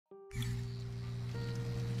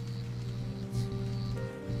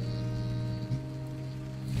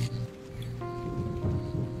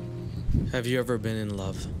Have you ever been in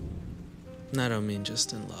love? And I don't mean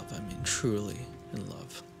just in love, I mean truly in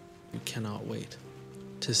love. You cannot wait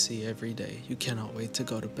to see every day. You cannot wait to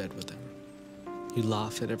go to bed with them. You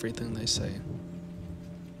laugh at everything they say.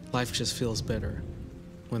 Life just feels better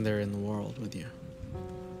when they're in the world with you.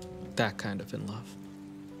 That kind of in love.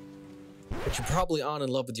 But you probably aren't in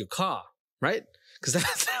love with your car, right? Because that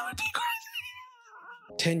would be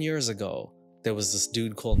crazy. 10 years ago, there was this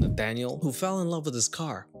dude called Nathaniel who fell in love with his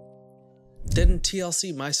car. Didn't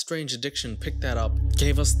TLC My Strange Addiction pick that up,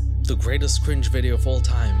 gave us the greatest cringe video of all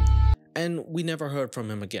time, and we never heard from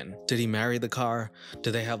him again. Did he marry the car? Do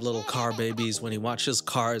they have little car babies? When he watches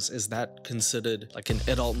Cars, is that considered like an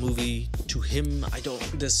adult movie to him?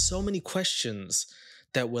 There's so many questions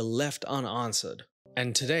that were left unanswered.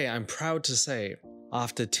 And today I'm proud to say,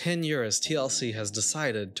 after 10 years, TLC has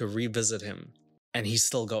decided to revisit him, and he's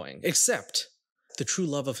still going. Except the true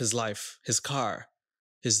love of his life, his car,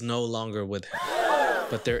 is no longer with him.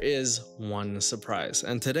 But there is one surprise.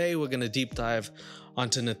 And today we're gonna deep dive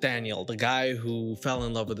onto Nathaniel, the guy who fell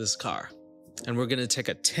in love with his car. And we're gonna take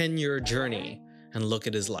a 10-year journey and look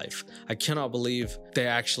at his life. I cannot believe they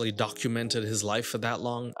actually documented his life for that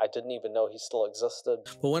long. I didn't even know he still existed.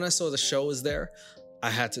 But when I saw the show was there,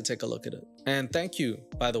 I had to take a look at it. And thank you,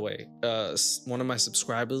 by the way. One of my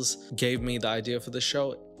subscribers gave me the idea for the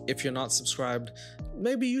show. If you're not subscribed,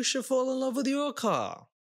 maybe you should fall in love with your car,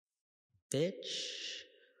 bitch.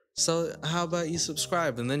 So how about you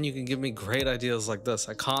subscribe, and then you can give me great ideas like this.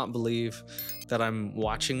 I can't believe that I'm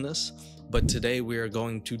watching this, but today we are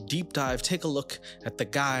going to deep dive, take a look at the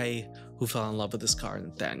guy who fell in love with his car,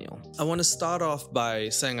 Nathaniel. I want to start off by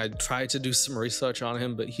saying I tried to do some research on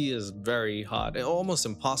him, but he is very hard, almost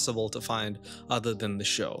impossible to find other than the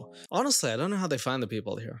show. Honestly, I don't know how they find the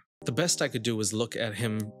people here. The best I could do was look at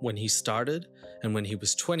him when he started and when he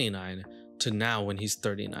was 29 to now when he's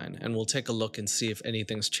 39, and we'll take a look and see if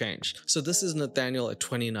anything's changed. So this is Nathaniel at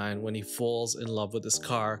 29 when he falls in love with his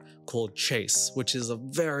car called Chase, which is a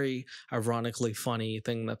very ironically funny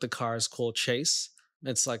thing that the car is called Chase.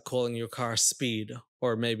 It's like calling your car Speed,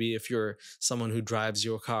 or maybe if you're someone who drives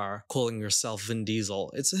your car, calling yourself Vin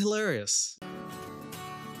Diesel. It's hilarious.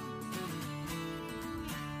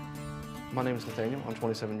 My name is Nathaniel. I'm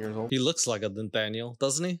 27 years old. He looks like a Nathaniel,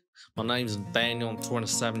 doesn't he? My name's Nathaniel. I'm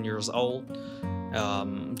 27 years old.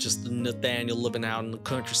 Just a Nathaniel living out in the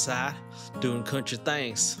countryside, doing country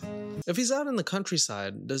things. If he's out in the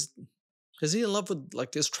countryside, is he in love with,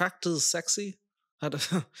 like, is tractors sexy?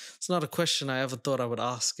 It's not a question I ever thought I would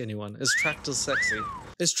ask anyone. Is tractors sexy?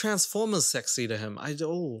 Is Transformers sexy to him?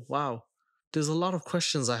 Oh, wow. There's a lot of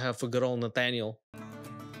questions I have for good old Nathaniel.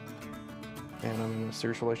 And I'm in a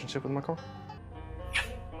serious relationship with my car.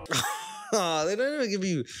 They don't even give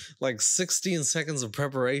you like 16 seconds of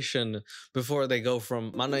preparation before they go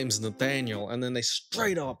from my name's Nathaniel, and then they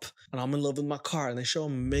straight up and I'm in love with my car, and they show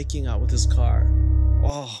him making out with his car.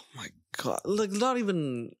 Oh my god, like not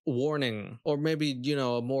even warning, or maybe, you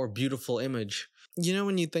know, a more beautiful image. You know,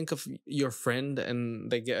 when you think of your friend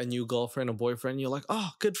and they get a new girlfriend or boyfriend, you're like,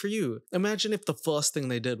 oh, good for you. Imagine if the first thing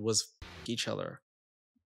they did was each other.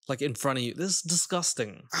 Like in front of you. This is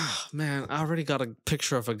disgusting. Ah, man, I already got a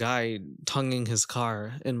picture of a guy tonguing his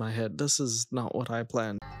car in my head. This is not what I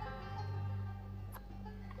planned.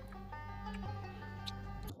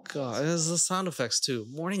 God, there's the sound effects too.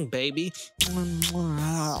 Morning, baby.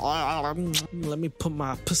 Let me put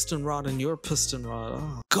my piston rod in your piston rod.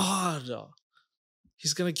 Oh, God.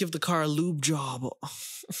 He's gonna give the car a lube job.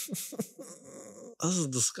 This is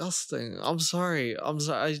disgusting. I'm sorry.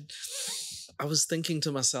 I was thinking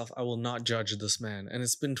to myself, I will not judge this man, and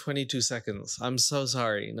it's been 22 seconds. I'm so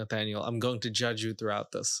sorry, Nathaniel. I'm going to judge you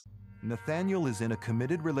throughout this. Nathaniel is in a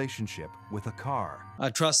committed relationship with a car.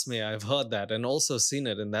 Trust me, I've heard that and also seen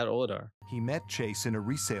it in that order. He met Chase in a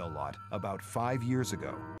resale lot about 5 years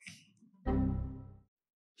ago.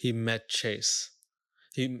 He met Chase.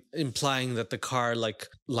 He implying that the car like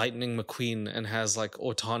Lightning McQueen and has like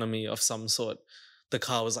autonomy of some sort. The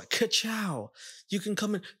car was like, ka-chow, you can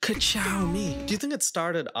come and ka-chow me. Do you think it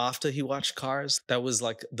started after he watched Cars? That was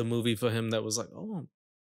like the movie for him that was like, oh,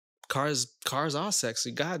 cars are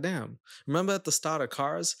sexy, goddamn. Remember at the start of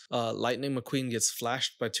Cars, Lightning McQueen gets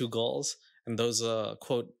flashed by two girls, and those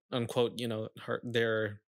quote unquote, you know,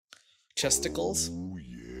 their chesticles? Oh,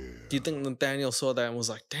 yeah. Do you think Nathaniel saw that and was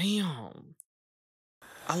like, damn,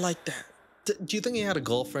 I like that? Do you think he had a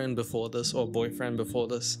girlfriend before this or boyfriend before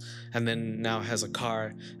this and then now has a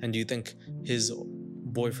car? And do you think his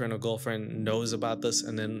boyfriend or girlfriend knows about this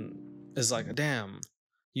and then is like, damn,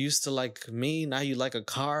 you used to like me, now you like a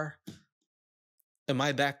car? Am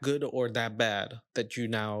I that good or that bad that you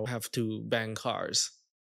now have to bang cars?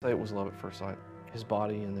 It was love at first sight. His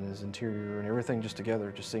body and then his interior and everything just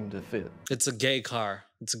together just seemed to fit. It's a gay car.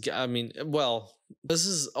 I mean, well, this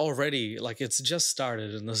is already, like, it's just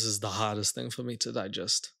started, and this is the hardest thing for me to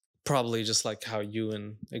digest. Probably just like how you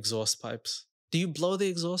and exhaust pipes. Do you blow the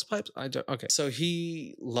exhaust pipes? I don't. Okay. So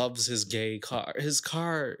he loves his gay car. His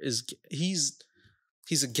car is, he's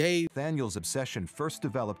a gay. Nathaniel's obsession first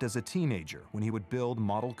developed as a teenager when he would build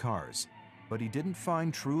model cars. But he didn't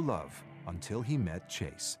find true love until he met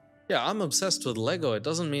Chase. Yeah, I'm obsessed with Lego. It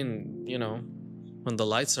doesn't mean, you know, when the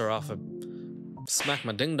lights are off, I smack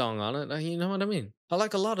my ding dong on it. You know what I mean? I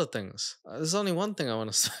like a lot of things. There's only one thing I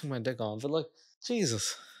want to smack my dick on, but like,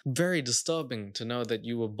 Jesus. Very disturbing to know that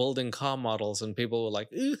you were building car models and people were like,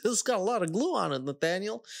 "Ew, it's got a lot of glue on it,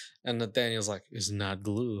 Nathaniel." And Nathaniel's like, "It's not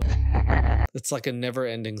glue." It's like a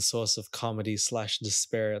never-ending source of comedy /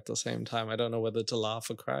 despair at the same time. I don't know whether to laugh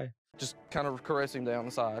or cry. Just kind of caress him down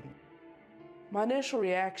the side. My initial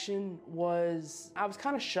reaction was, I was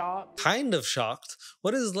kind of shocked. Kind of shocked?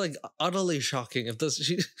 What is like utterly shocking? If this,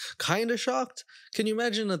 she kind of shocked? Can you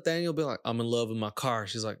imagine Nathaniel being like, "I'm in love with my car"?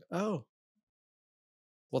 She's like, "Oh.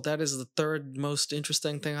 Well, that is the third most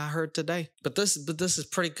interesting thing I heard today." But this is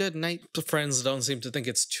pretty good, Nate. The friends don't seem to think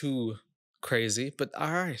it's too crazy, but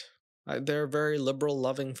all right. They're very liberal,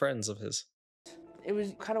 loving friends of his. It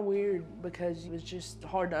was kind of weird because it was just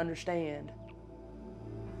hard to understand.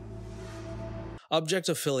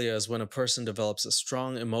 Objectophilia is when a person develops a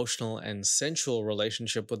strong emotional and sensual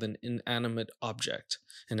relationship with an inanimate object.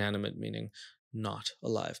 Inanimate meaning not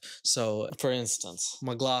alive. So, for instance,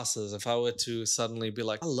 my glasses, if I were to suddenly be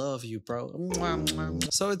like, "I love you, bro."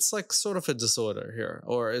 So it's like sort of a disorder here,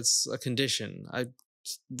 or it's a condition.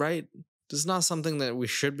 Right? It's not something that we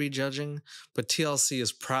should be judging, but TLC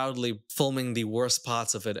is proudly filming the worst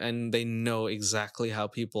parts of it, and they know exactly how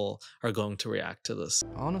people are going to react to this.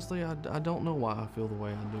 Honestly, I don't know why I feel the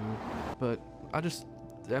way I do, but I just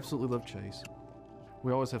absolutely love Chase.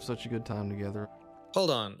 We always have such a good time together. Hold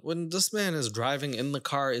on. When this man is driving in the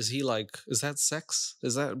car, is he like, is that sex?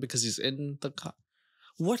 Is that because he's in the car?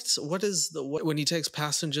 What is when he takes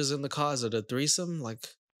passengers in the car, is it a threesome?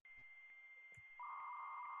 Like,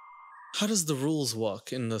 how does the rules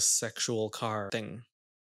work in the sexual car thing?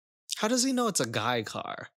 How does he know it's a guy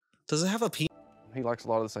car? Does it have a penis? He likes a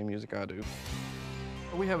lot of the same music I do.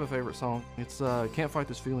 We have a favorite song. It's Can't Fight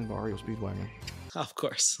This Feeling by REO Speedwagon. Of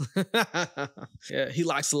course. Yeah, he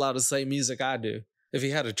likes a lot of the same music I do. If he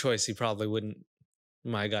had a choice, he probably wouldn't.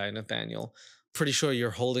 My guy, Nathaniel. Pretty sure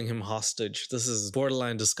you're holding him hostage. This is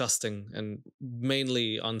borderline disgusting and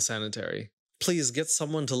mainly unsanitary. Please get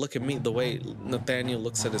someone to look at me the way Nathaniel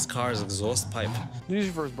looks at his car's exhaust pipe.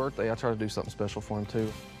 Usually for his birthday, I try to do something special for him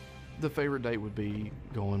too. The favorite date would be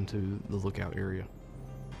going to the lookout area.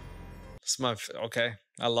 It's okay.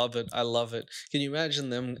 I love it. I love it. Can you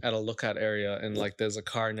imagine them at a lookout area and like there's a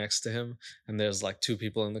car next to him and there's like two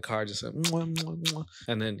people in the car just like, mwah, mwah, mwah.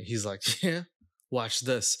 And then he's like, "Yeah, watch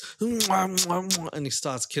this." Mwah, mwah, mwah. And he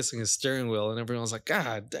starts kissing his steering wheel and everyone's like,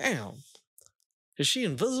 "God damn. Is she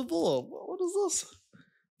invisible or what is this?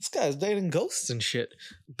 This guy's dating ghosts and shit."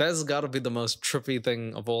 That's got to be the most trippy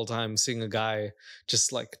thing of all time, seeing a guy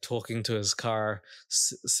just like talking to his car,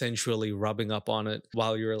 sensually rubbing up on it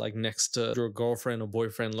while you're like next to your girlfriend or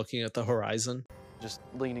boyfriend looking at the horizon. Just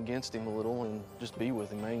lean against him a little and just be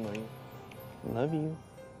with him mainly. Love you.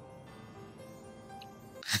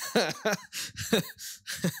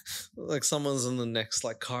 Like someone's in the next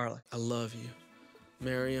like car like, "I love you.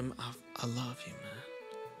 Miriam, I love you, man."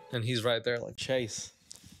 And he's right there like, "Chase,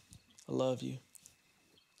 I love you.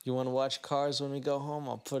 You want to watch Cars when we go home?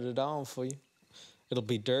 I'll put it on for you. It'll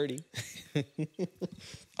be dirty."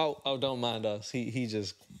 Oh, don't mind us. He's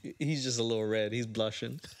just a little red. He's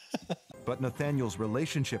blushing. But Nathaniel's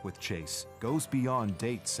relationship with Chase goes beyond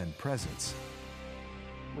dates and presents.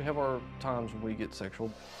 We have our times when we get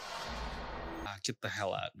sexual. Get the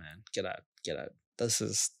hell out, man. Get out. Get out. This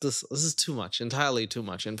is too much. Entirely too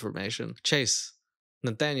much information. Chase,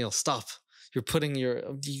 Nathaniel, stop. You're putting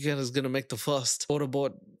you guys gonna make the first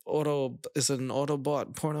is it an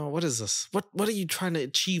Autobot porno? What is this? What are you trying to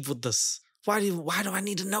achieve with this? Why do I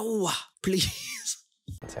need to know? Please.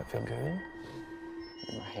 Does that feel good?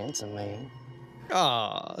 You're a handsome man.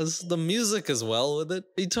 The music as well with it.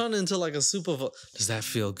 He turned into like a super. Does that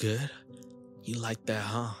feel good? You like that,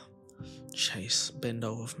 huh? Chase, bend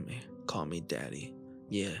over for me. Call me daddy.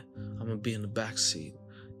 Yeah, I'm gonna be in the back seat.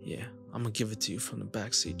 Yeah, I'm gonna give it to you from the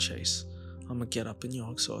back seat, Chase. I'm gonna get up in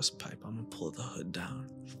your exhaust pipe. I'm gonna pull the hood down.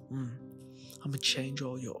 I'm gonna change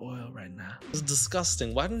all your oil right now. It's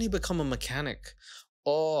disgusting. Why didn't he become a mechanic?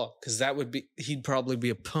 Oh, because he'd probably be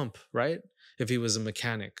a pump, right? if he was a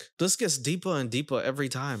mechanic. This gets deeper and deeper every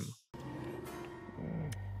time.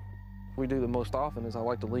 We do the most often is I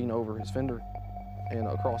like to lean over his fender and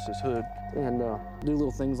across his hood and do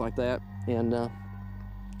little things like that. And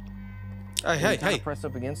Hey. press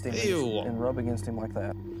up against him Ew. and rub against him like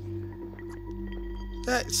that.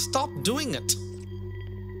 Hey, stop doing it.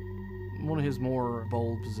 One of his more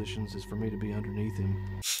bold positions is for me to be underneath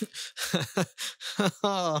him.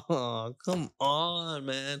 Oh, come on,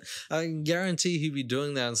 man. I can guarantee he'd be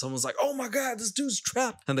doing that and someone's like, oh my God, this dude's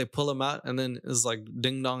trapped. And they pull him out and then it's like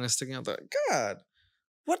ding dong is sticking out. They're like, God,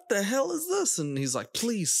 what the hell is this? And he's like,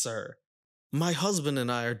 please, sir, my husband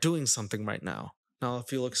and I are doing something right now. Now,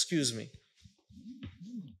 if you'll excuse me.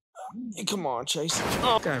 Come on, Chase.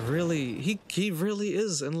 Oh, guy really, he really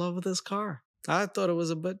is in love with his car. I thought it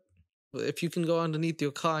was a bit. If you can go underneath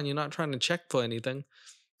your car and you're not trying to check for anything,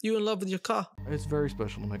 you in love with your car. It's very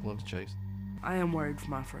special to make love to Chase. I am worried for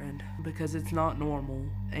my friend because it's not normal,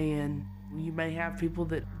 and you may have people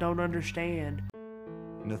that don't understand.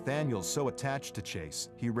 Nathaniel's so attached to Chase,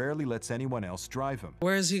 he rarely lets anyone else drive him.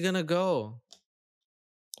 Where is he gonna go?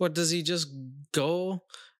 What, does he just go?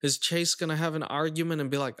 Is Chase gonna have an argument and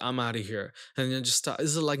be like, I'm out of here? And then just stop?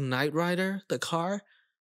 Is it like Knight Rider, the car?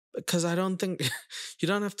 Because I don't think you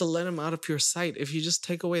don't have to let him out of your sight. If you just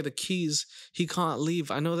take away the keys, he can't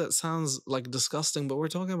leave. I know that sounds like disgusting, but we're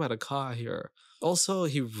talking about a car here. Also,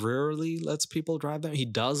 he rarely lets people drive them. He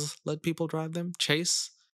does let people drive them. Chase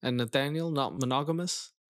and Nathaniel, not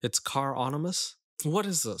monogamous. It's car-onymous. What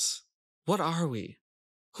is this? What are we?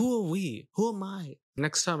 Who are we? Who am I?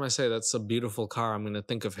 Next time I say that's a beautiful car, I'm going to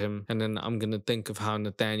think of him. And then I'm going to think of how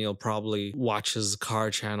Nathaniel probably watches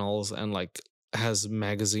car channels and like has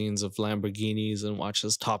magazines of Lamborghinis and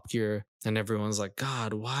watches Top Gear. And everyone's like,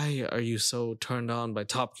 God, why are you so turned on by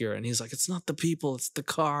Top Gear? And he's like, it's not the people, it's the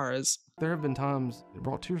cars. There have been times it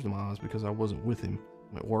brought tears to my eyes because I wasn't with him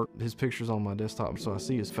at work. His picture's on my desktop, so I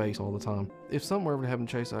see his face all the time. If something were ever to happen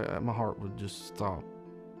to Chase, my heart would just stop.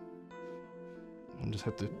 I just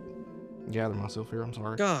have to gather myself here. I'm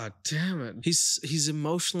sorry. God damn it. He's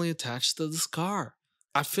emotionally attached to this car.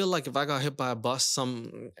 I feel like if I got hit by a bus,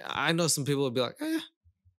 I know some people would be like,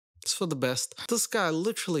 it's for the best. This guy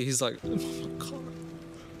literally, he's like, oh my God.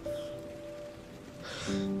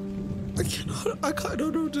 I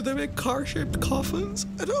don't know, do they make car-shaped coffins?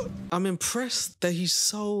 I'm impressed that he's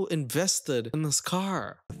so invested in this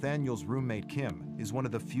car. Nathaniel's roommate Kim is one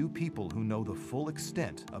of the few people who know the full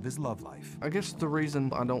extent of his love life. I guess the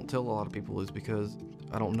reason I don't tell a lot of people is because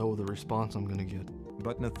I don't know the response I'm gonna get.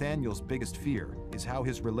 But Nathaniel's biggest fear is how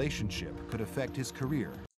his relationship could affect his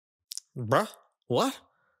career. Bruh, what?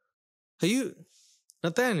 Are you...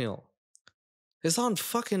 Nathaniel, it's on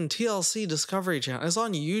fucking TLC Discovery Channel. It's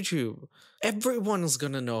on YouTube. Everyone is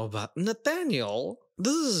gonna know about Nathaniel.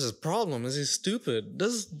 This is his problem, is he's stupid.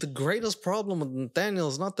 This is the greatest problem with Nathaniel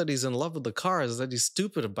is not that he's in love with the car, is that he's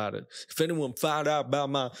stupid about it. If anyone found out about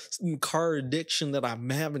my car addiction, that I'm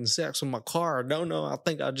having sex with my car, I don't know, I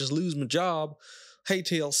think I'd just lose my job. Hey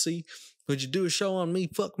TLC, would you do a show on me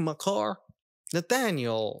fucking my car?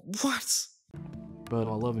 Nathaniel, what? But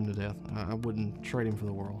I love him to death. I wouldn't trade him for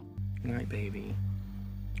the world. Good night, baby.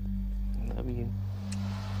 Love you.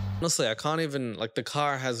 Honestly, I can't even, like, the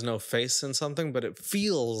car has no face in something, but it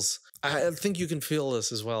feels, I think you can feel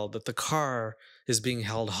this as well, that the car is being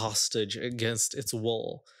held hostage against its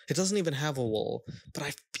wool. It doesn't even have a wool, but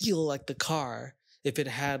I feel like the car, if it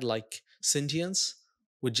had, like, sentience,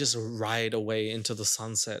 would just ride away into the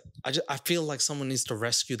sunset. I feel like someone needs to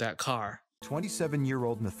rescue that car.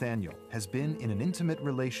 27-year-old Nathaniel has been in an intimate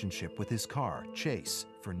relationship with his car, Chase,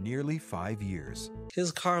 for nearly 5 years.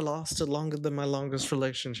 His car lasted longer than my longest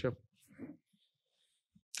relationship.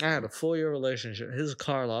 I had a 4-year relationship. His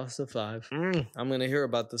car lasted 5. I'm gonna hear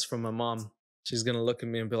about this from my mom. She's gonna look at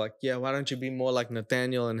me and be like, yeah, why don't you be more like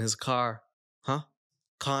Nathaniel and his car? Huh?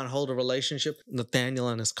 Can't hold a relationship? Nathaniel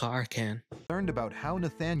and his car can. Learned about how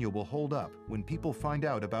Nathaniel will hold up when people find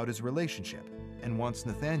out about his relationship and wants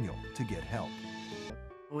Nathaniel to get help.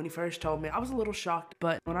 When he first told me, I was a little shocked,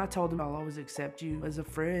 but when I told him I'll always accept you as a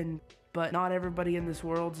friend, but not everybody in this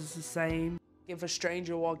world is the same. If a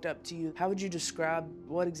stranger walked up to you, how would you describe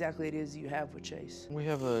what exactly it is you have with Chase? We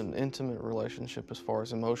have an intimate relationship as far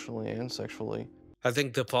as emotionally and sexually. I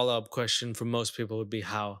think the follow-up question for most people would be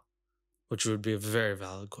how, which would be a very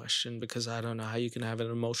valid question because I don't know how you can have an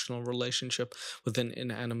emotional relationship with an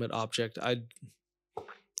inanimate object. I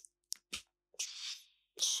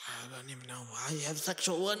don't even know why you have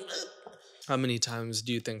sexual one. How many times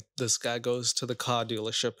do you think this guy goes to the car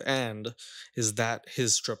dealership and is that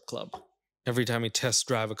his strip club? Every time he test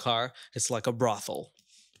drive a car, it's like a brothel.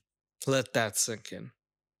 Let that sink in.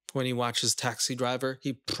 When he watches Taxi Driver,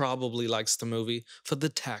 he probably likes the movie for the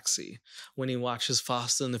taxi. When he watches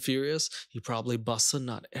Fast and the Furious, he probably busts a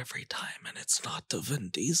nut every time, and it's not the Vin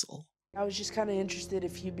Diesel. I was just kind of interested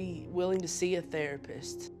if you'd be willing to see a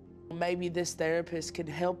therapist. Maybe this therapist could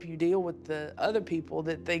help you deal with the other people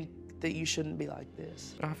that think that you shouldn't be like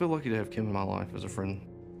this. I feel lucky to have Kim in my life as a friend.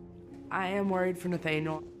 I am worried for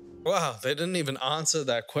Nathaniel. Wow, they didn't even answer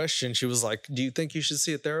that question. She was like, do you think you should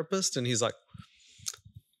see a therapist? And he's like,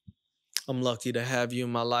 I'm lucky to have you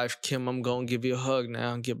in my life, Kim. I'm going to give you a hug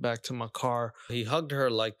now and get back to my car. He hugged her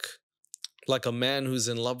like a man who's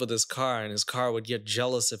in love with his car, and his car would get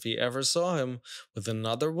jealous if he ever saw him with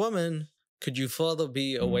another woman. Could you further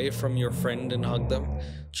be away from your friend and hug them?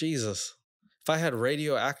 Jesus. If I had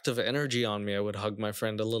radioactive energy on me, I would hug my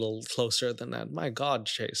friend a little closer than that. My God,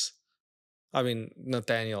 Chase. I mean,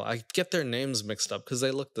 Nathaniel. I get their names mixed up because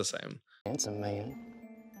they look the same. Handsome man.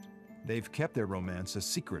 They've kept their romance a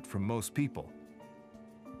secret from most people.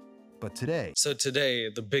 But today, So today,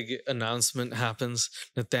 the big announcement happens.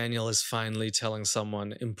 Nathaniel is finally telling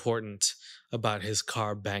someone important about his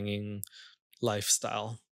car banging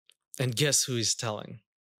lifestyle. And guess who he's telling?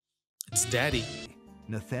 It's Daddy.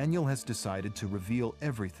 Nathaniel has decided to reveal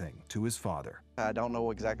everything to his father. I don't know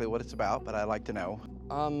exactly what it's about, but I'd like to know.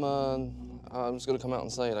 I'm just gonna come out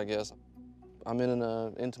and say it, I guess. I'm in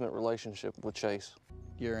an intimate relationship with Chase.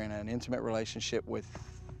 You're in an intimate relationship with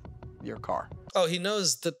your car. Oh, he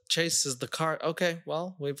knows that Chase is the car. Okay,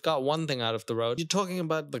 well, we've got one thing out of the road. You're talking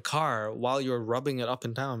about the car while you're rubbing it up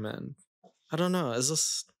and down, man. I don't know.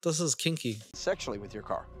 This is kinky. Sexually with your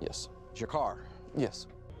car. Yes. It's your car. Yes.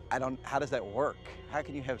 How does that work? How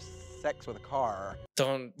can you have sex with a car?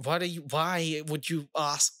 Why would you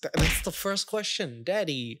ask that? That's the first question.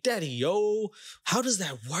 Daddy, yo, how does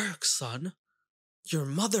that work, son? Your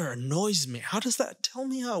mother annoys me. How does that? Tell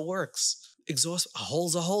me how it works. Exhaust, a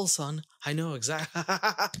hole's a hole, son. I know exactly.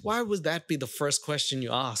 Why would that be the first question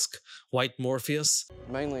you ask? White Morpheus?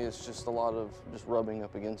 Mainly, it's just a lot of just rubbing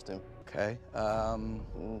up against him. Okay. And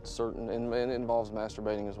it involves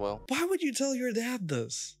masturbating as well. Why would you tell your dad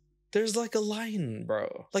this? There's like a line,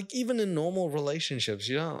 bro. Like even in normal relationships,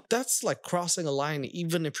 you know, that's like crossing a line.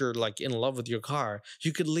 Even if you're like in love with your car,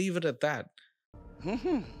 you could leave it at that.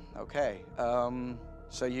 Okay.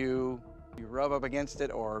 So you rub up against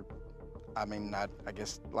it, or, I mean, I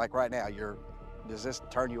guess like right now, does this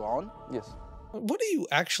turn you on? Yes. What are you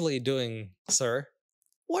actually doing, sir?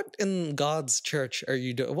 What in God's church are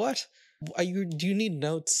you doing? What do you need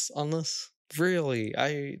notes on this? Really,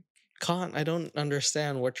 I don't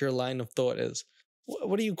understand what your line of thought is.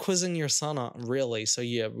 What are you quizzing your son on, really? So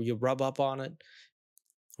you rub up on it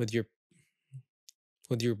with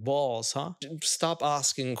your balls, huh? Stop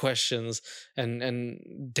asking questions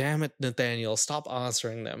and damn it, Nathaniel, stop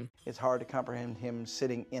answering them. It's hard to comprehend him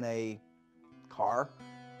sitting in a car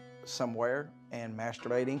somewhere and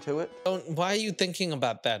masturbating to it. Why are you thinking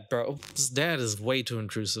about that, bro? His dad is way too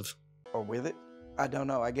intrusive. Or with it. I don't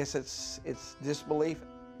know. I guess it's disbelief,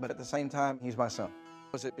 but at the same time, he's my son.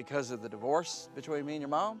 Was it because of the divorce between me and your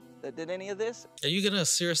mom that did any of this? Are you gonna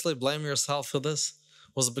seriously blame yourself for this?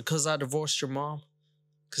 Was it because I divorced your mom?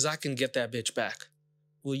 Because I can get that bitch back.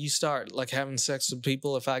 Will you start like having sex with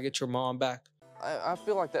people if I get your mom back? I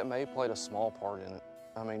feel like that may have played a small part in it.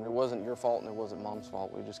 I mean, it wasn't your fault and it wasn't Mom's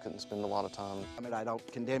fault. We just couldn't spend a lot of time. I mean, I don't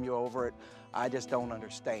condemn you over it. I just don't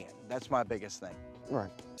understand. That's my biggest thing.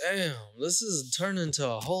 Right. Damn, this is turned into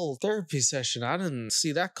a whole therapy session. I didn't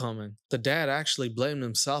see that coming. The dad actually blamed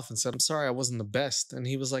himself and said, I'm sorry I wasn't the best. And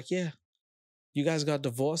he was like, yeah, you guys got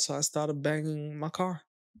divorced, so I started banging my car.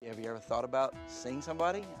 Have you ever thought about seeing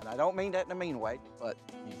somebody? And I don't mean that in a mean way, but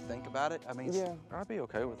you think about it. I mean, Yeah, I'd be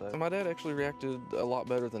okay with that. My dad actually reacted a lot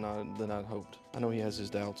better than I'd hoped. I know he has his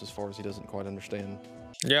doubts as far as he doesn't quite understand.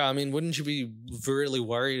 Yeah, I mean, wouldn't you be really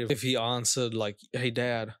worried if he answered like, hey,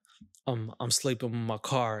 Dad, I'm sleeping in my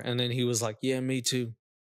car. And then he was like, yeah, me too.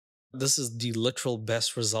 This is the literal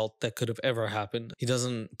best result that could have ever happened. He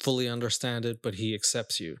doesn't fully understand it, but he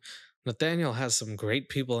accepts you. Nathaniel has some great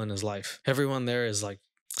people in his life. Everyone there is like,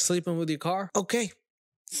 sleeping with your car? Okay.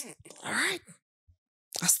 All right.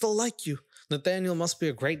 I still like you. Nathaniel must be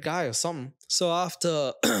a great guy or something. So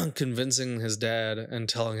after convincing his dad and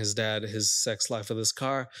telling his dad his sex life with his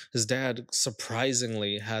car, his dad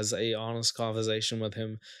surprisingly has a honest conversation with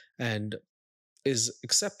him and is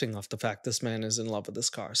accepting of the fact this man is in love with this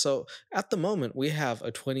car. So at the moment, we have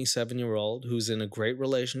a 27-year-old who's in a great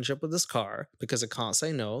relationship with his car because it can't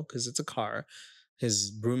say no because it's a car.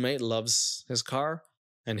 His roommate loves his car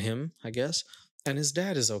and him, I guess, and his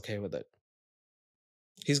dad is okay with it.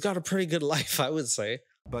 He's got a pretty good life, I would say.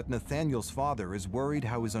 But Nathaniel's father is worried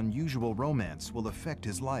how his unusual romance will affect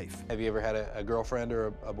his life. Have you ever had a girlfriend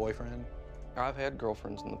or a boyfriend? I've had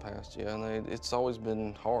girlfriends in the past, yeah, and it's always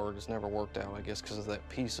been hard. It's never worked out, I guess, because of that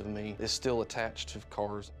piece of me is still attached to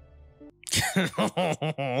cars.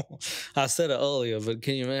 I said it earlier, but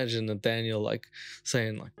can you imagine Nathaniel like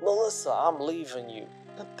saying like, Melissa, I'm leaving you.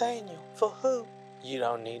 Nathaniel, for who? You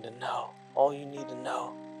don't need to know. All you need to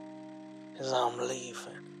know is I'm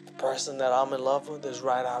leaving. The person that I'm in love with is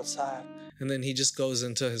right outside. And then he just goes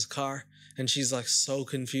into his car and she's like so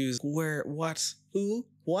confused. Where, what, who,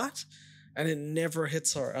 what? And it never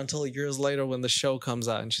hits her until years later when the show comes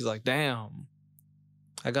out and she's like, damn,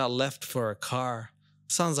 I got left for a car.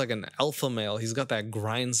 Sounds like an alpha male. He's got that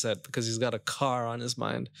grind set because he's got a car on his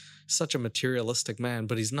mind. Such a materialistic man,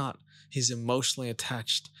 but he's not. He's emotionally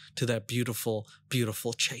attached to that beautiful,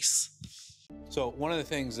 beautiful Chase. So one of the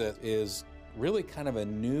things that is really kind of a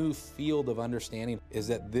new field of understanding is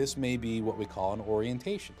that this may be what we call an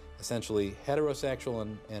orientation, essentially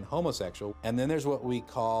heterosexual and homosexual. And then there's what we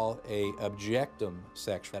call a objectum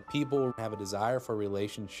sexual, that people have a desire for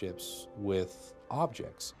relationships with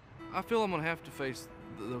objects. I feel I'm gonna have to face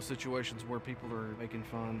those situations where people are making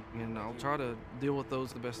fun, and I'll try to deal with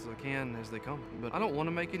those the best as I can as they come. But I don't want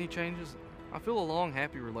to make any changes. I feel a long,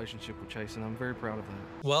 happy relationship with Chase, and I'm very proud of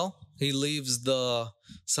that. Well, he leaves the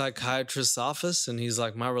psychiatrist's office and he's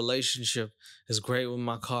like, my relationship is great with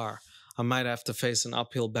my car. I might have to face an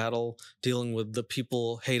uphill battle dealing with the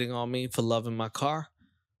people hating on me for loving my car,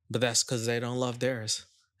 but that's because they don't love theirs.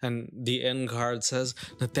 And the end card says,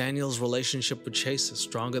 Nathaniel's relationship with Chase is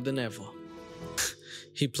stronger than ever.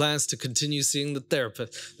 He plans to continue seeing the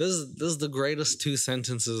therapist. This is the greatest two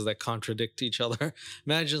sentences that contradict each other.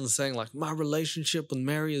 Imagine saying like, my relationship with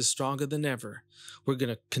Mary is stronger than ever. We're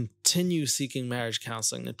going to continue seeking marriage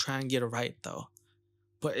counseling to try and get it right though.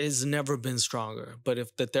 But it's never been stronger. But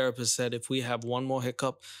if the therapist said, if we have one more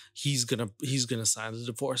hiccup, he's gonna sign the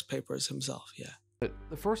divorce papers himself. Yeah. But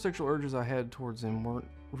the first sexual urges I had towards him weren't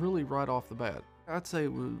really right off the bat. I'd say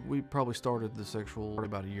we probably started the sexual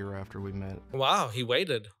about a year after we met. Wow, he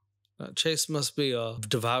waited. Chase must be a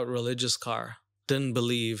devout religious car. Didn't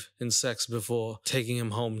believe in sex before taking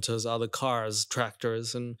him home to his other cars,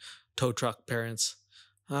 tractors, and tow truck parents.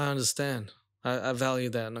 I understand. I value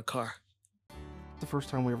that in a car. The first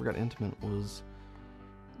time we ever got intimate was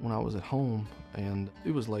when I was at home, and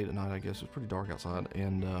it was late at night, I guess. It was pretty dark outside,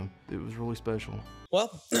 and it was really special.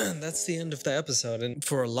 Well, that's the end of the episode. And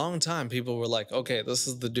for a long time, people were like, okay, this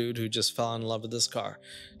is the dude who just fell in love with this car.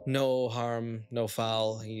 No harm, no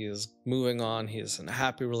foul. He is moving on. He is in a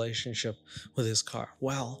happy relationship with his car.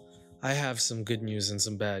 Well, I have some good news and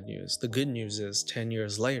some bad news. The good news is 10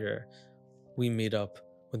 years later, we meet up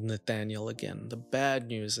with Nathaniel again. The bad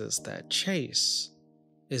news is that Chase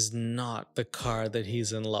is not the car that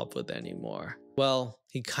he's in love with anymore. Well,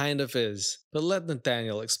 he kind of is, but let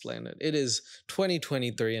Nathaniel explain it. It is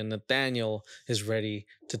 2023 and Nathaniel is ready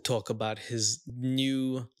to talk about his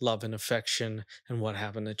new love and affection and what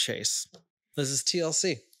happened to Chase. This is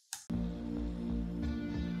TLC.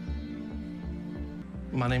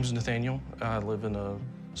 My name's Nathaniel. I live in a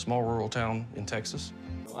small rural town in Texas.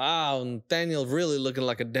 Wow, Nathaniel really looking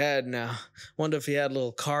like a dad now. Wonder if he had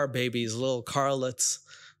little car babies, little carlets.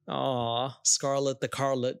 Aw, Scarlet the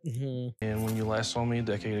Carlet. And when you last saw me a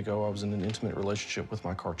decade ago, I was in an intimate relationship with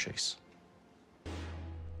my car, Chase.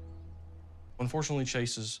 Unfortunately,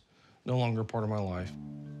 Chase is no longer a part of my life.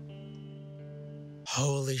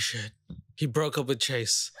 Holy shit. He broke up with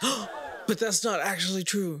Chase. But that's not actually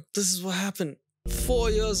true. This is what happened. 4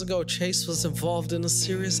 years ago, Chase was involved in a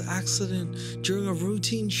serious accident during a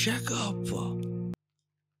routine checkup.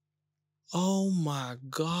 Oh my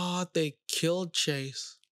God, they killed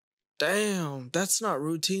Chase. Damn, that's not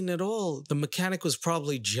routine at all. The mechanic was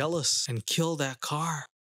probably jealous and killed that car.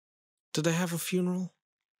 Did they have a funeral?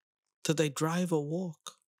 Did they drive or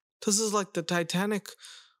walk? This is like the Titanic,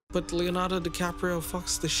 but Leonardo DiCaprio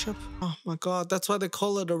fucks the ship. Oh my God, that's why they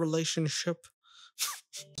call it a relationship.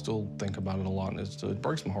 Still think about it a lot, and it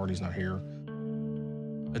breaks my heart he's not here.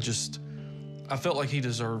 I felt like he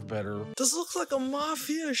deserved better. This looks like a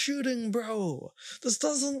mafia shooting, bro. This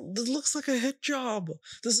looks like a hit job.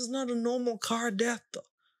 This is not a normal car death.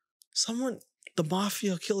 The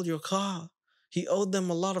mafia killed your car. He owed them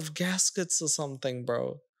a lot of gaskets or something,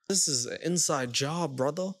 bro. This is an inside job,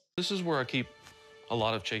 brother. This is where I keep a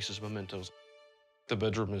lot of Chase's mementos. The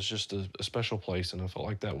bedroom is just a special place, and I felt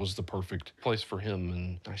like that was the perfect place for him,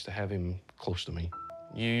 and nice to have him close to me.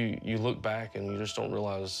 You look back and you just don't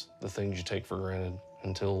realize the things you take for granted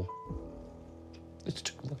until it's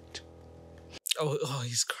too late. Oh,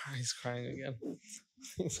 he's crying again.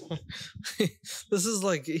 This is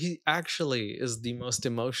like, he actually is the most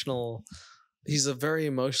emotional. He's a very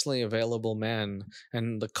emotionally available man,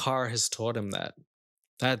 and the car has taught him that.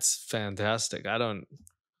 That's fantastic.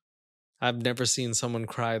 I've never seen someone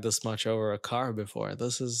cry this much over a car before.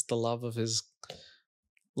 This is the love of his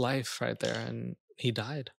life right there, and he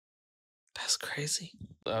died. That's crazy.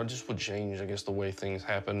 I just would change, I guess, the way things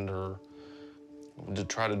happened, or to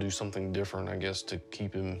try to do something different, I guess, to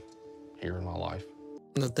keep him here in my life.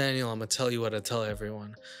 Nathaniel, I'm gonna tell you what I tell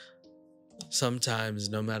everyone. Sometimes,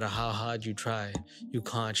 no matter how hard you try, you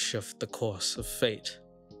can't shift the course of fate,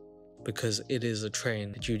 because it is a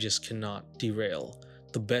train that you just cannot derail.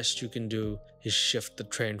 The best you can do is shift the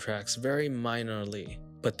train tracks very minorly,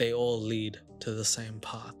 but they all lead to the same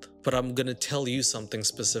path. But I'm gonna tell you something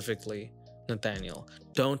specifically, Nathaniel.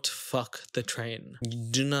 Don't fuck the train.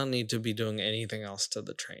 You do not need to be doing anything else to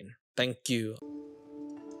the train. Thank you.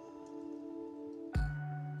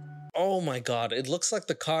 Oh my god, it looks like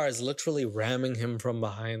the car is literally ramming him from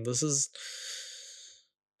behind. This is...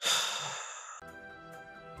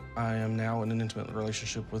 I am now in an intimate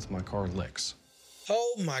relationship with my car, Lex.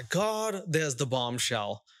 Oh my god, there's the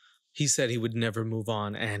bombshell. He said he would never move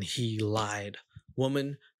on, and he lied.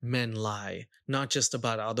 Woman, men lie. Not just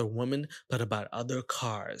about other women, but about other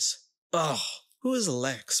cars. Ugh, who is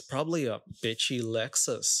Lex? Probably a bitchy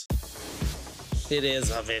Lexus. It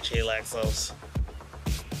is a bitchy Lexus.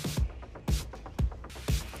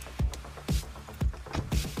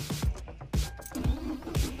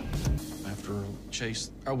 After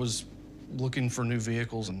Chase, I was looking for new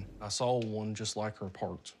vehicles, and I saw one just like her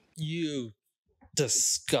parked. You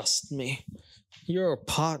disgust me. Your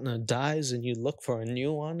partner dies and you look for a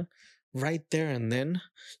new one right there and then?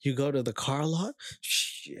 You go to the car lot?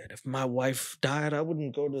 Shit, if my wife died, I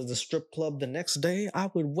wouldn't go to the strip club the next day. I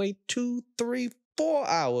would wait 2, 3, 4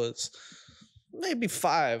 hours. Maybe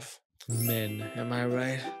 5. Men, am I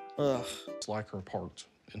right? Ugh. It's like her parked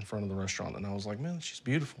in front of the restaurant, and I was like, man, she's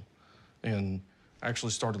beautiful. And I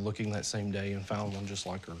actually started looking that same day and found one just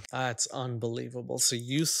like her. That's unbelievable. So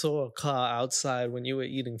you saw a car outside when you were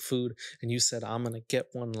eating food and you said, I'm gonna get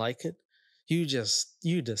one like it?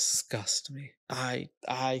 You disgust me.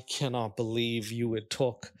 I cannot believe you would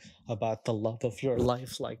talk about the love of your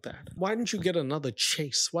life like that. Why didn't you get another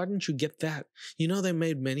Chase? Why didn't you get that? You know they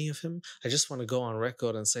made many of him? I just want to go on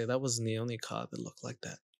record and say that wasn't the only car that looked like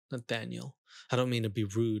that. Nathaniel, I don't mean to be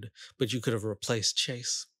rude, but you could have replaced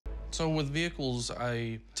Chase. So with vehicles,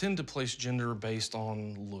 I tend to place gender based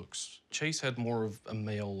on looks. Chase had more of a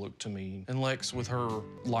male look to me. And Lex, with her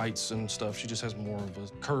lights and stuff, she just has more of a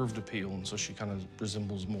curved appeal, and so she kind of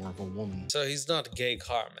resembles more of a woman. So he's not a gay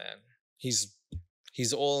car man. He's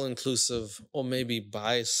all-inclusive, or maybe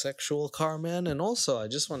bisexual car man. And also, I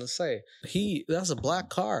just want to say, that's a black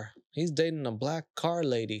car. He's dating a black car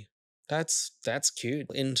lady. That's cute.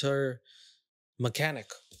 Mechanic.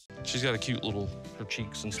 She's got a cute little, her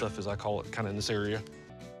cheeks and stuff, as I call it, kind of in this area.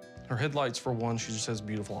 Her headlights, for one, she just has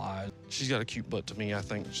beautiful eyes. She's got a cute butt to me, I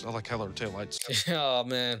think. I like how her taillights. Oh,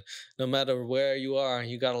 man. No matter where you are,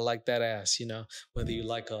 you gotta like that ass, you know? Whether you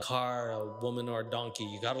like a car, a woman, or a donkey,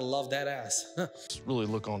 you gotta love that ass. Just really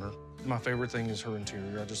look on her. My favorite thing is her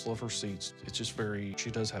interior. I just love her seats. It's just she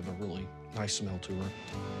does have a really nice smell to her.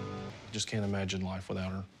 Just can't imagine life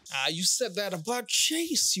without her. You said that about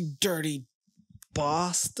Chase, you dirty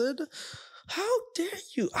bastard. How dare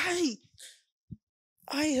you?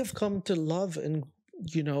 I have come to love and,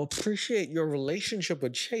 appreciate your relationship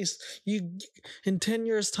with Chase. In 10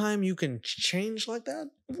 years' time, you can change like that?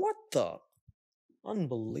 What the?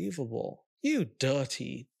 Unbelievable. You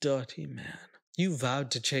dirty, dirty man. You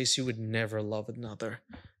vowed to Chase you would never love another.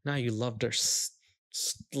 Now you loved her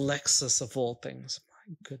Lexus of all things.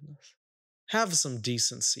 My goodness. Have some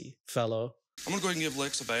decency, fellow. I'm gonna go ahead and give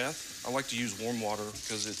Lex a bath. I like to use warm water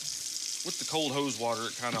because with the cold hose water,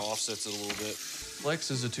 it kind of offsets it a little bit.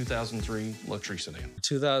 Lex is a 2003 luxury sedan.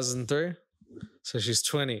 2003? So she's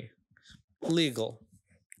 20. Legal.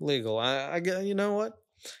 You know what?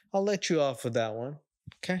 I'll let you off with that one.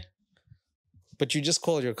 Okay? But you just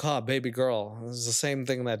called your car baby girl. It's the same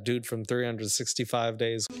thing that dude from 365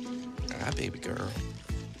 Days. Baby girl.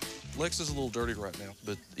 Lex is a little dirty right now,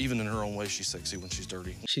 but even in her own way, she's sexy when she's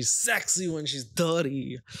dirty. She's sexy when she's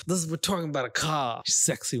dirty. We're talking about a car. She's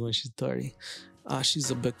sexy when she's dirty. She's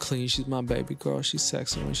a bit clean. She's my baby girl. She's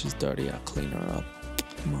sexy when she's dirty. I clean her up.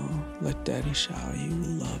 Come on, let daddy shower you with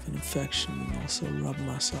love and affection and also rub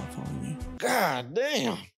myself on you. God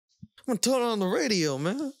damn. I'm gonna turn on the radio,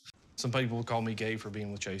 man. Some people would call me gay for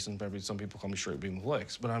being with Chase, and maybe some people call me straight being with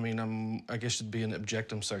Lex. But I mean, I guess it'd be an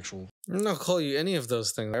objectum sexual. I'm not call you any of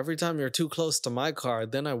those things. Every time you're too close to my car,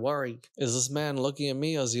 then I worry. Is this man looking at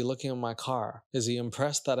me or is he looking at my car? Is he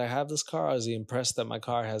impressed that I have this car or is he impressed that my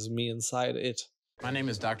car has me inside it? My name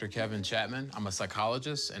is Dr. Kevin Chapman. I'm a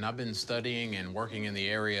psychologist, and I've been studying and working in the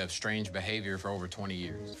area of strange behavior for over 20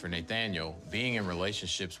 years. For Nathaniel, being in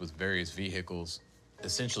relationships with various vehicles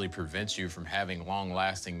essentially prevents you from having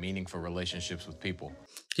long-lasting, meaningful relationships with people.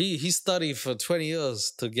 He studied for 20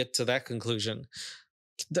 years to get to that conclusion.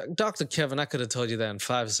 Dr. Kevin, I could have told you that in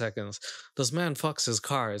 5 seconds. This man fucks his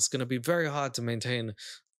car. It's going to be very hard to maintain,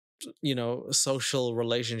 you know, social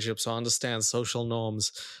relationships or understand social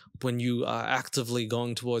norms when you are actively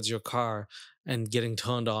going towards your car and getting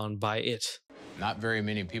turned on by it. Not very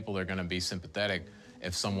many people are going to be sympathetic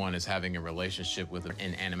if someone is having a relationship with an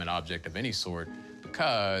inanimate object of any sort,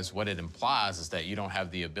 because what it implies is that you don't have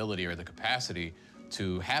the ability or the capacity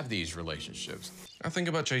to have these relationships. I think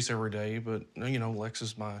about Chase every day, but, you know, Lex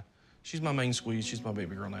is she's my main squeeze. She's my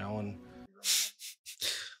baby girl now, and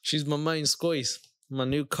she's my main squeeze. My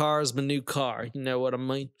new car is my new car. You know what I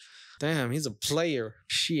mean? Damn, he's a player.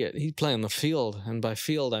 Shit, he's playing the field. And by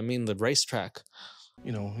field, I mean the racetrack.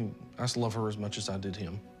 You know, I love her as much as I did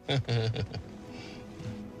him. Baby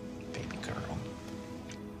girl.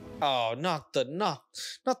 Oh, not the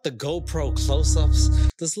GoPro close-ups.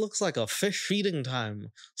 This looks like a fish feeding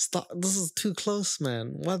time. Stop. This is too close,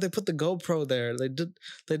 man. Why'd they put the GoPro there? They did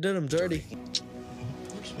him dirty. You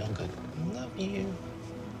smell good. Love you.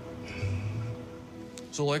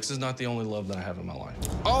 So Lex is not the only love that I have in my life.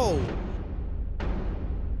 Oh!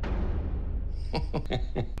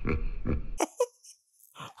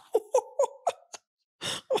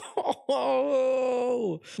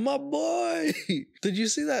 Oh, my boy! Did you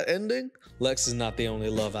see that ending? Lex is not the only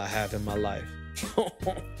love I have in my life.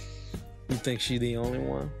 You think she the only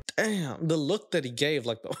one? Damn, the look that he gave,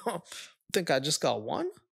 like think I just got one?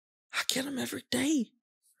 I get him every day.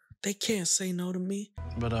 They can't say no to me.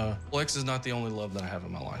 But Lex is not the only love that I have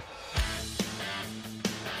in my life.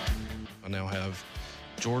 I now have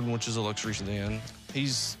Jordan, which is a luxury sedan.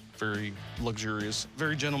 He's very luxurious,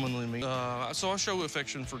 very gentlemanly to me. So I show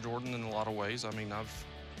affection for Jordan in a lot of ways. I mean,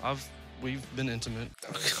 we've been intimate.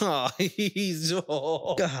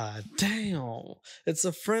 Oh, God damn. It's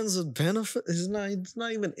a friends with benefit. He's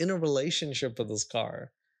not even in a relationship with this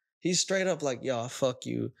car. He's straight up like, yo, fuck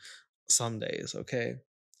you some days, okay?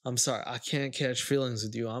 I'm sorry, I can't catch feelings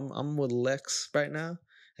with you. I'm with Lex right now,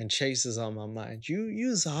 and Chase is on my mind.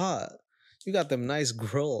 You's hot. You got them nice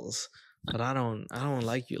grills, but I don't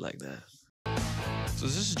like you like that. So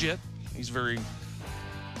this is Jet. He's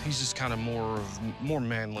just kind of more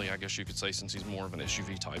manly, I guess you could say, since he's more of an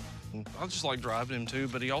SUV type. And I just like driving him too,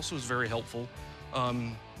 but he also is very helpful.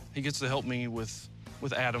 He gets to help me with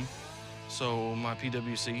Adam. So my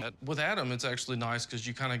PWC. With Adam, it's actually nice because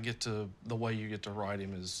you kind of get to, the way you get to ride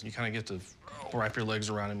him is you kind of get to wrap your legs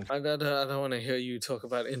around him. I don't want to hear you talk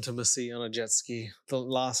about intimacy on a jet ski. The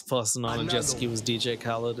last person on a jet ski was DJ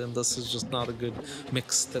Khaled, and this is just not a good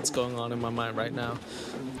mix that's going on in my mind right now.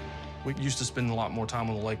 We used to spend a lot more time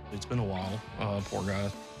on the lake. It's been a while, poor guy.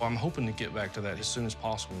 I'm hoping to get back to that as soon as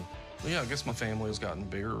possible. But yeah, I guess my family has gotten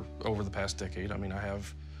bigger over the past decade. I mean, I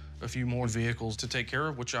have a few more vehicles to take care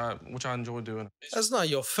of, which I enjoy doing. That's not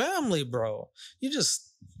your family, bro. You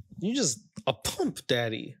just a pump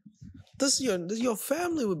daddy. Your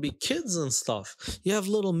family would be kids and stuff. You have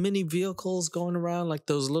little mini vehicles going around, like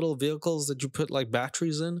those little vehicles that you put like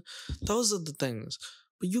batteries in. Those are the things.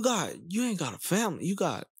 But you ain't got a family. You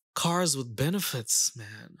got cars with benefits,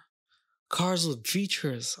 man. Cars with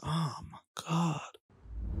features. Oh my God.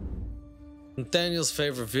 Nathaniel's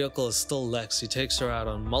favorite vehicle is still Lex. He takes her out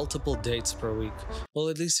on multiple dates per week. Well,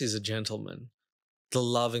 at least he's a gentleman. The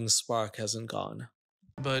loving spark hasn't gone.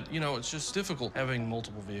 But, you know, it's just difficult having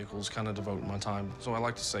multiple vehicles, kind of devoting my time. So I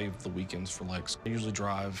like to save the weekends for Lex. I usually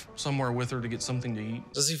drive somewhere with her to get something to eat.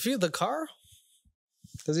 Does he feed the car?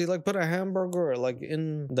 Does he like put a hamburger like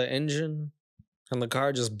in the engine and the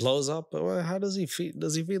car just blows up? Or how does he feed?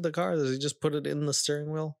 Does he feed the car? Does he just put it in the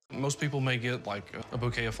steering wheel? Most people may get like a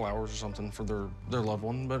bouquet of flowers or something for their loved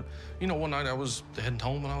one. But, you know, one night I was heading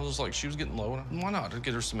home and I was just like, she was getting low. And why not? I'd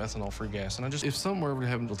get her some ethanol-free gas. And if something were ever to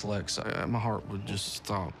happen with Lex, my heart would just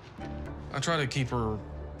stop. I try to keep her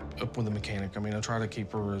up with the mechanic. I mean, I try to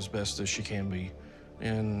keep her as best as she can be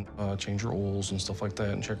and change her oils and stuff like that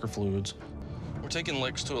and check her fluids. We're taking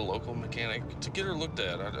Lex to a local mechanic to get her looked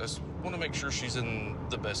at. I just want to make sure she's in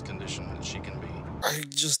the best condition that she can be. I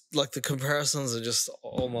just like the comparisons are just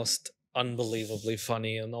almost unbelievably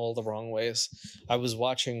funny in all the wrong ways. I was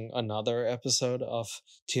watching another episode of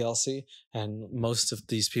TLC, and most of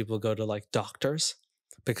these people go to like doctors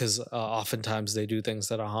because oftentimes they do things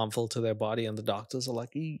that are harmful to their body, and the doctors are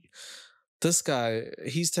like, this guy,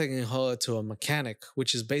 he's taking her to a mechanic,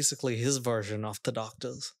 which is basically his version of the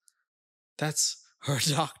doctors. That's her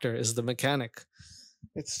doctor, is the mechanic.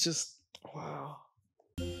 It's just, wow.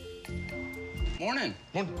 Morning.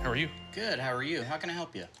 Morning. How are you? Good. How are you? How can I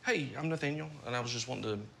help you? Hey, I'm Nathaniel, and I was just wanting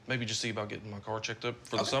to maybe just see about getting my car checked up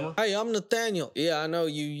for the summer. Hey, I'm Nathaniel. Yeah, I know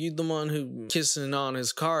you. You the one who kissing on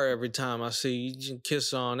his car every time I see you. You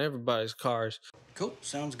kiss on everybody's cars. Cool.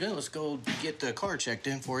 Sounds good. Let's go get the car checked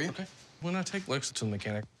in for you. Okay. When I take Lex to the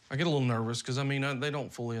mechanic, I get a little nervous because, I mean, they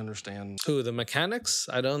don't fully understand. Who, the mechanics?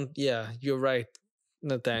 Yeah, you're right,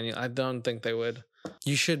 Nathaniel. I don't think they would.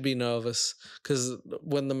 You should be nervous because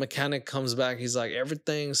when the mechanic comes back, he's like,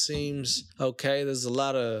 everything seems okay. There's a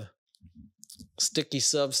lot of sticky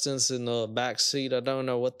substance in the back seat. I don't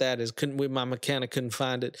know what that is. My mechanic couldn't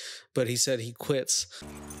find it, but he said he quits.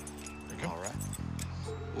 All right.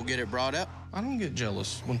 We'll get it brought up. I don't get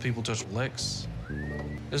jealous when people touch Lex,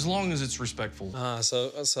 as long as it's respectful.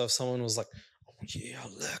 So if someone was like, oh yeah,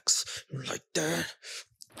 Lex, you like that?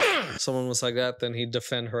 Someone was like that, then he'd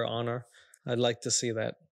defend her honor. I'd like to see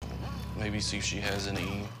that. Maybe see if she has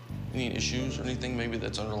any issues or anything maybe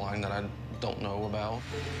that's underlying that I don't know about.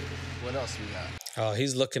 What else we got? Oh,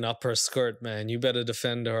 he's looking up her skirt, man. You better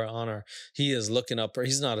defend her honor. He is looking up her.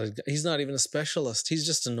 He's not even a specialist. He's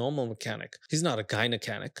just a normal mechanic. He's not a guy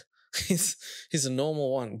mechanic. He's a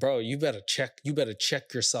normal one. Bro, you better check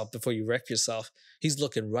yourself before you wreck yourself. He's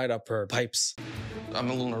looking right up her pipes. I'm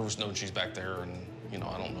a little nervous knowing she's back there, and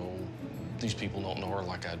I don't know. These people don't know her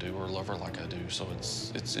like I do or love her like I do, so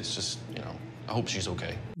it's just, I hope she's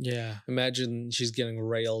okay. Yeah, imagine she's getting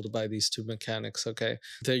railed by these two mechanics, okay?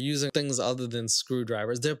 They're using things other than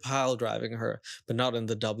screwdrivers. They're pile driving her, but not in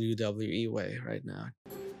the WWE way right now.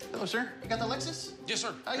 Hello, sir. You got the Lexus? Yes,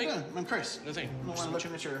 sir. How you doing? I'm Chris. Nothing. I'm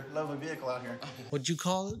looking at your lovely vehicle out here. What'd you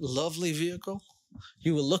call it? Lovely vehicle?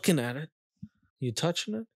 You were looking at it. You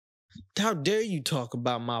touching it? How dare you talk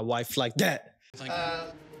about my wife like that? Thank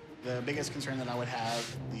you. The biggest concern that I would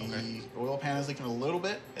have, the oil pan is leaking a little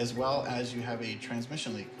bit, as well as you have a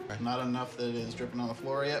transmission leak. Okay. Not enough that it is dripping on the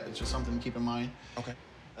floor yet, but just something to keep in mind. Okay.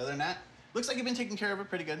 Other than that, looks like you've been taking care of it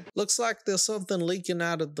pretty good. Looks like there's something leaking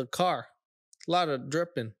out of the car. A lot of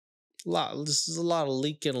dripping. This is a lot of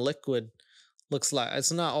leaking liquid. Looks like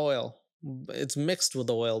it's not oil. It's mixed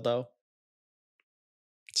with oil, though.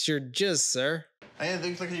 It's your jizz, sir. Hey, it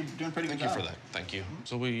looks like you're doing pretty good Thank job. you for that. Thank you.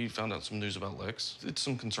 So we found out some news about Lex. It's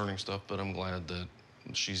some concerning stuff, but I'm glad that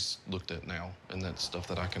she's looked at now, and that's stuff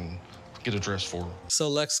that I can get addressed for. So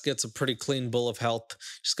Lex gets a pretty clean bill of health.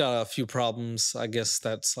 She's got a few problems. I guess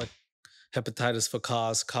that's like hepatitis for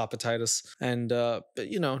cause, carpetitis, and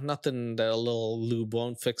but nothing that a little lube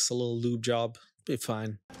won't fix. A little lube job, be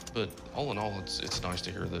fine. But all in all, it's nice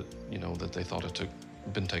to hear that that they thought it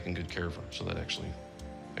been taking good care of her. So that actually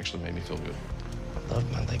made me feel good. I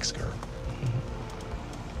love my Lex girl.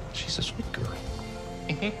 She's a sweet girl.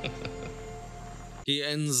 He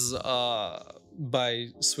ends by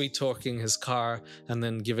sweet talking his car and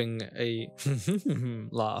then giving a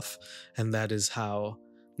laugh, and that is how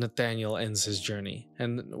Nathaniel ends his journey.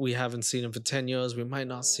 And we haven't seen him for 10 years. We might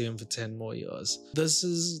not see him for 10 more years. This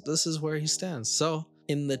is where he stands. So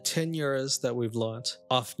in the 10 years that we've learned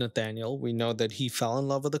of Nathaniel, we know that he fell in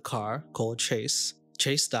love with a car called Chase.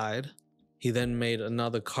 Chase died. He then made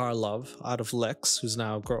another car love out of Lex, who's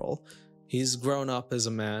now a girl. He's grown up as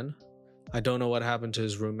a man. I don't know what happened to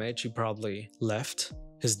his roommate. She probably left.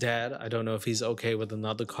 His dad, I don't know if he's okay with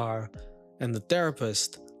another car. And the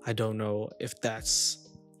therapist, I don't know if that's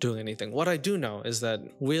doing anything. What I do know is that,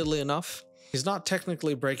 weirdly enough, he's not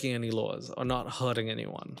technically breaking any laws or not hurting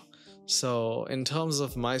anyone. So in terms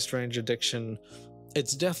of my strange addiction,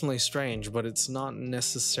 it's definitely strange, but it's not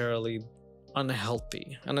necessarily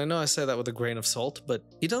unhealthy. And I know I say that with a grain of salt, but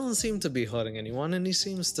he doesn't seem to be hurting anyone, and he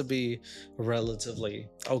seems to be a relatively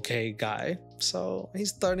okay guy. So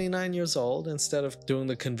he's 39 years old. Instead of doing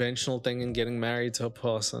the conventional thing and getting married to a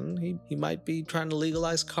person, he might be trying to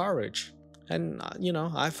legalize carriage. And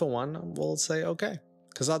I for one will say okay,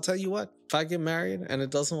 because I'll tell you what, if I get married and it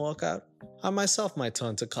doesn't work out, I myself might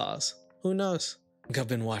turn to cars. Who knows? I've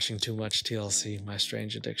been watching too much TLC, my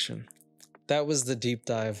strange addiction. That was the deep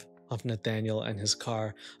dive of Nathaniel and his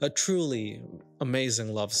car, a truly amazing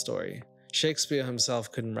love story. Shakespeare himself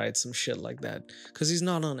couldn't write some shit like that, because he's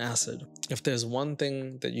not on acid. If there's one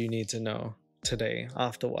thing that you need to know today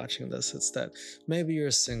after watching this, it's that maybe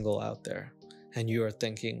you're single out there and you are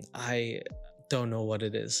thinking, I don't know what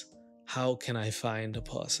it is. how can I find a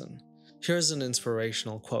person? Here's an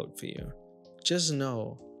inspirational quote for you. Just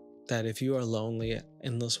know that if you are lonely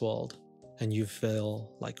in this world and you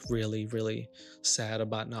feel like really, really sad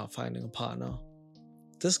about not finding a partner,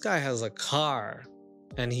 this guy has a car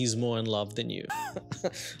and he's more in love than you.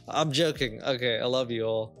 I'm joking. Okay, I love you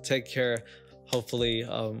all. Take care. Hopefully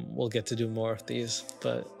we'll get to do more of these,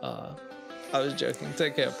 but I was joking.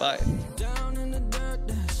 Take care. Bye.